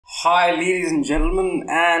Hi ladies and gentlemen,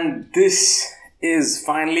 and this is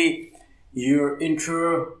finally your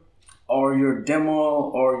intro or your demo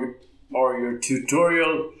or your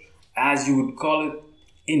tutorial, as you would call it,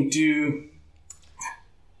 into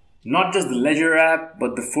not just the Ledger app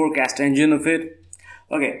but the forecast engine of it.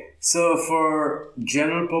 Okay, so for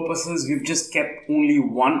general purposes we've just kept only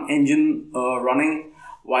one engine running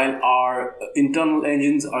while our internal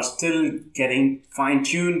engines are still getting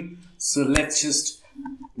fine-tuned. So let's just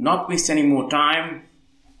not waste any more time.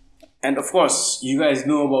 And of course, you guys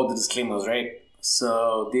know about the disclaimers, right?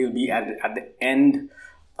 So they'll be at the end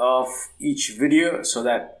of each video so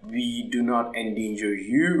that we do not endanger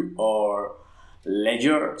you or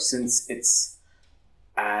Ledger, since it's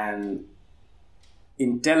an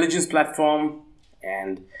intelligence platform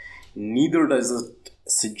and neither does it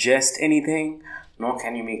suggest anything, nor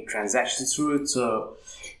can you make transactions through it. So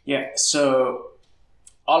yeah, so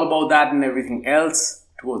all about that and everything else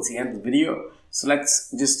towards the end of the video. So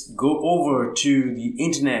let's just go over to the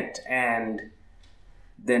internet and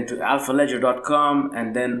then to AlphaLedgr.com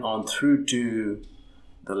and then on through to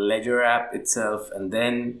the Ledger app itself and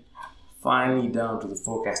then finally down to the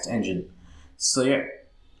forecast engine. So yeah,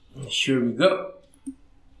 here we go.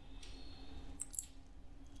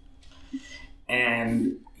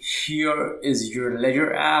 And here is your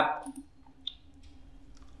Ledger app.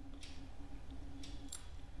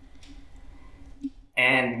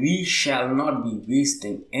 And we shall not be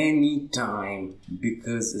wasting any time,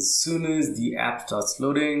 because as soon as the app starts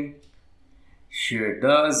loading, here it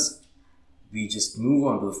does, we just move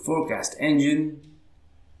on to the forecast engine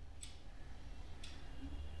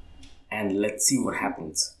and let's see what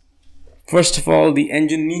happens. First of all, the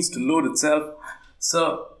engine needs to load itself.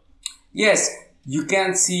 So yes, you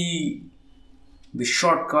can see the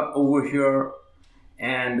shortcut over here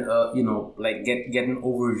and you know, like get an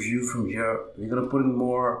overview from here. We're gonna put in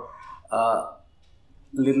more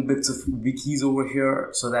little bits of wikis over here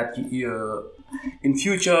so that in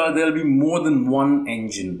future there'll be more than one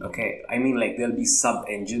engine. Okay, I mean, like there'll be sub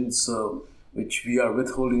engines, so which we are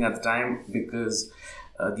withholding at the time because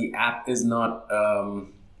the app is not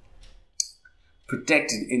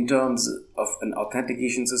protected in terms of an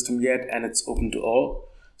authentication system yet, and it's open to all.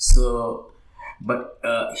 So but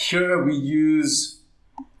here we use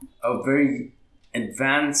a very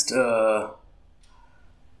advanced AI.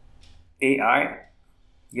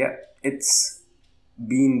 Yeah, it's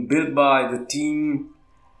been built by the team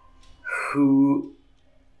who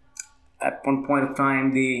at one point of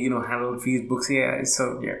time they handled Facebook's AI.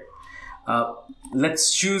 So yeah,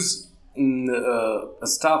 let's choose a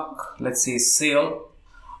stock, let's say sale,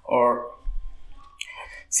 or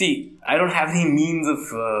see, I don't have any means of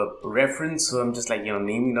reference, so I'm just like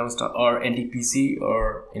naming down stock or NTPC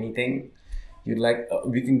or anything you'd like.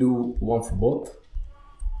 We can do one for both.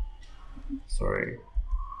 Sorry.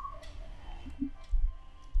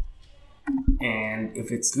 And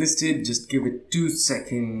if it's listed, just give it 2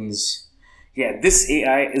 seconds. Yeah, this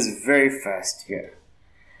AI is very fast here.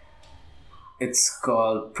 It's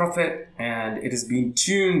called Profit and it has been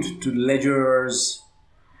tuned to Ledger's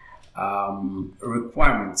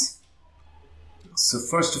requirements. So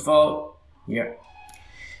first of all, yeah,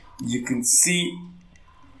 you can see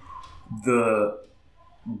the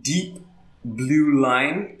deep blue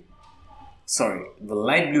line, sorry, the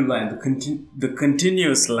light blue line, the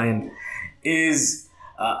continuous line is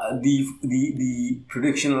the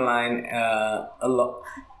prediction line,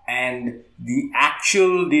 and the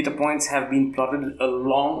actual data points have been plotted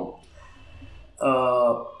along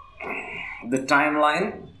the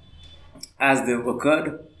timeline as they've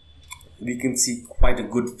occurred. We can see quite a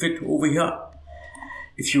good fit over here.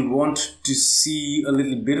 If you want to see a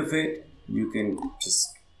little bit of it, you can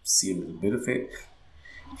just see a little bit of it.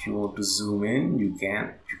 If you want to zoom in, you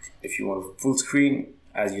can. If you want a full screen,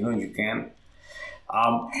 as you know, you can.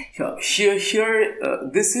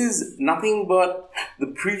 This is nothing but the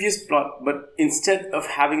previous plot, but instead of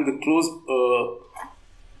having the closed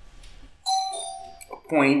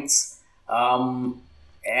points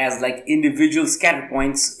as like individual scatter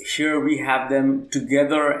points, here we have them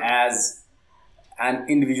together as an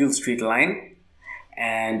individual straight line,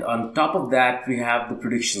 and on top of that we have the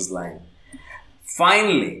predictions line.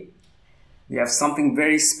 Finally, we have something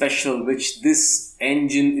very special which this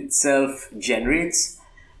engine itself generates,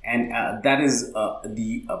 and that is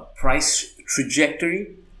the price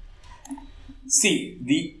trajectory. See,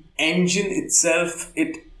 the engine itself,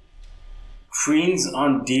 it trains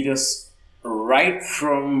on data right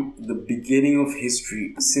from the beginning of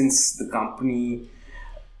history, since the company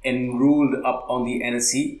enrolled up on the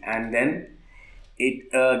NSE, and then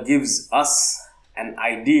it gives us an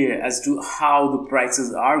idea as to how the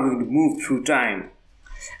prices are going to move through time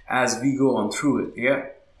as we go on through it. Yeah,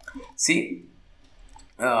 see,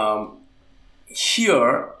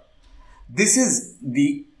 here, this is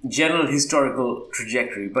the general historical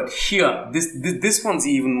trajectory, but here this one's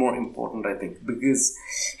even more important, I think, because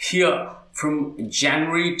here from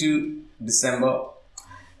January to December,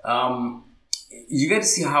 you get to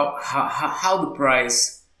see how the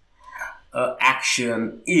price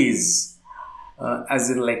action is, as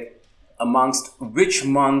in like amongst which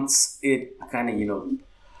months it kind of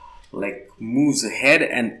like moves ahead,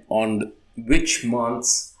 and on which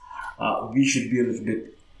months we should be a little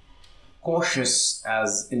bit cautious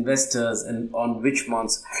as investors, and on which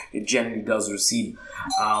months it generally does recede.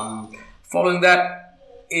 Following that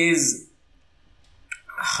is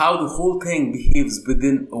how the whole thing behaves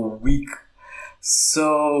within a week.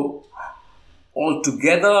 So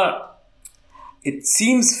altogether it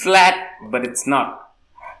seems flat, but it's not.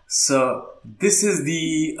 So this is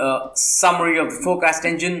the summary of the forecast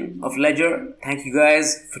engine of Ledgr. Thank you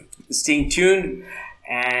guys for staying tuned,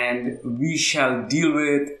 and we shall deal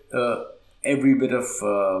with every bit of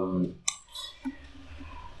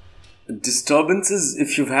disturbances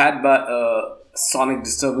if you've had, but sonic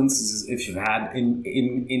disturbances if you've had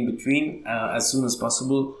in between, as soon as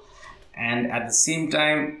possible. And at the same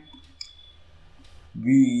time,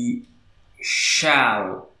 we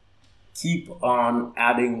shall keep on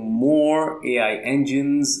adding more AI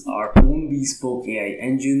engines, our own bespoke AI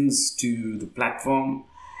engines, to the platform,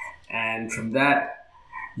 and from that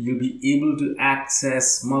you'll be able to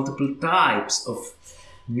access multiple types of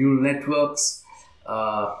neural networks,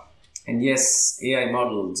 and yes, AI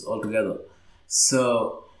models altogether.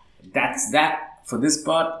 So that's that for this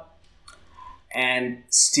part, and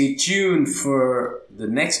stay tuned for the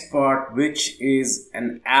next part, which is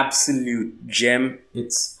an absolute gem.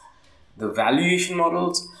 It's the valuation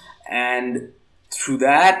models, and through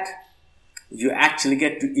that you actually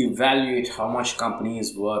get to evaluate how much company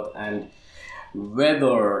is worth and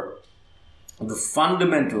whether the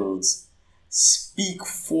fundamentals speak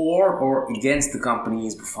for or against the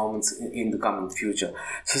company's performance in the coming future.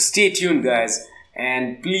 So stay tuned, guys,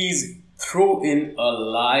 and please throw in a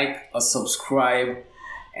like, a subscribe,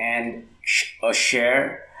 and a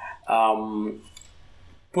share.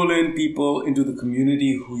 Pull in people into the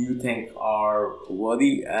community who you think are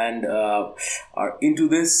worthy and are into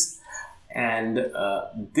this. And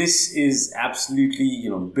this is absolutely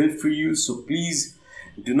built for you, so please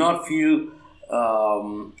do not feel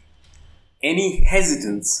any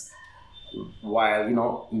hesitance while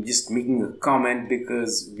just making a comment,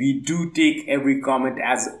 because we do take every comment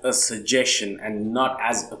as a suggestion and not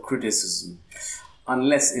as a criticism,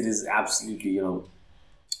 unless it is absolutely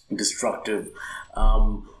destructive.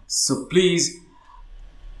 So please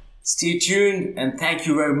stay tuned, and thank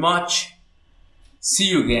you very much. See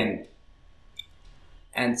you again,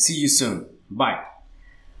 and see you soon. Bye.